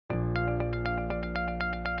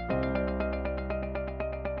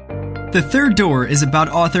The Third Door is about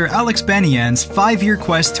author Alex Banayan's 5-year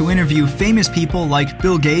quest to interview famous people like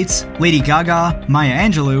Bill Gates, Lady Gaga, Maya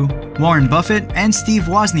Angelou, Warren Buffett, and Steve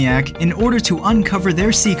Wozniak in order to uncover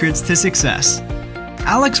their secrets to success.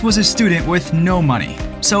 Alex was a student with no money,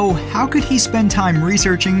 so how could he spend time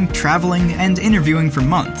researching, traveling, and interviewing for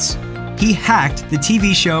months? He hacked the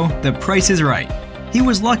TV show The Price is Right. He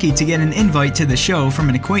was lucky to get an invite to the show from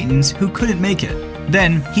an acquaintance who couldn't make it.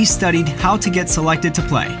 Then, he studied how to get selected to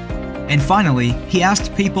play. And finally, he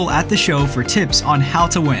asked people at the show for tips on how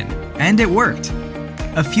to win. And it worked.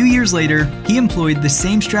 A few years later, he employed the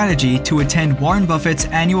same strategy to attend Warren Buffett's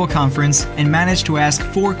annual conference and managed to ask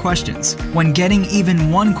 4 questions, when getting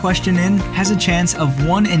even 1 question in has a chance of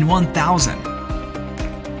 1 in 1,000.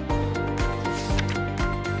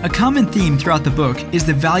 A common theme throughout the book is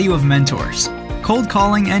the value of mentors. Cold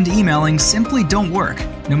calling and emailing simply don't work,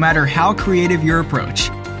 no matter how creative your approach.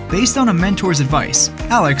 Based on a mentor's advice,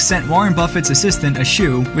 Alex sent Warren Buffett's assistant a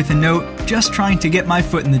shoe with a note, "Just trying to get my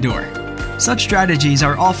foot in the door." Such strategies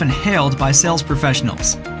are often hailed by sales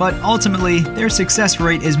professionals, but ultimately their success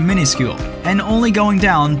rate is minuscule and only going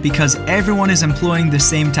down because everyone is employing the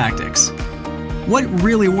same tactics. What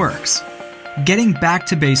really works? Getting back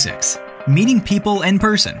to basics, meeting people in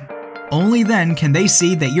person. Only then can they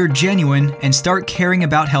see that you're genuine and start caring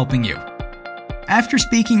about helping you. After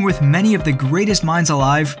speaking with many of the greatest minds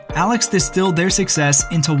alive, Alex distilled their success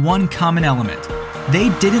into one common element. They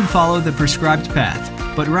didn't follow the prescribed path,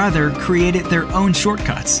 but rather created their own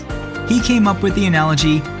shortcuts. He came up with the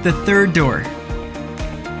analogy, the third door.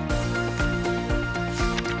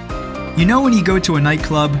 You know when you go to a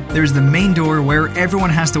nightclub, there's the main door where everyone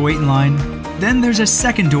has to wait in line. Then there's a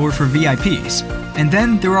second door for VIPs. And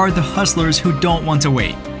then there are the hustlers who don't want to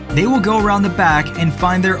wait. They will go around the back and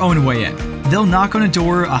find their own way in. They'll knock on a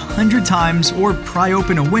door 100 times or pry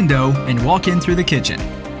open a window and walk in through the kitchen.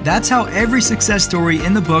 That's how every success story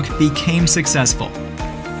in the book became successful.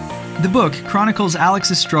 The book chronicles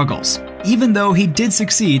Alex's struggles. Even though he did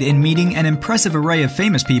succeed in meeting an impressive array of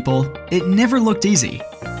famous people, it never looked easy.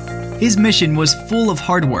 His mission was full of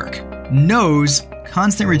hard work, no's,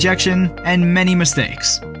 constant rejection, and many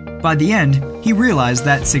mistakes. By the end, he realized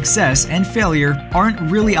that success and failure aren't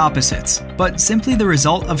really opposites, but simply the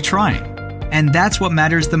result of trying. And that's what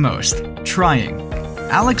matters the most, trying.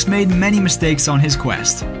 Alex made many mistakes on his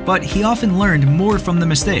quest, but he often learned more from the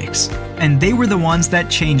mistakes. And they were the ones that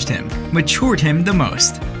changed him, matured him the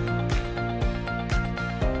most.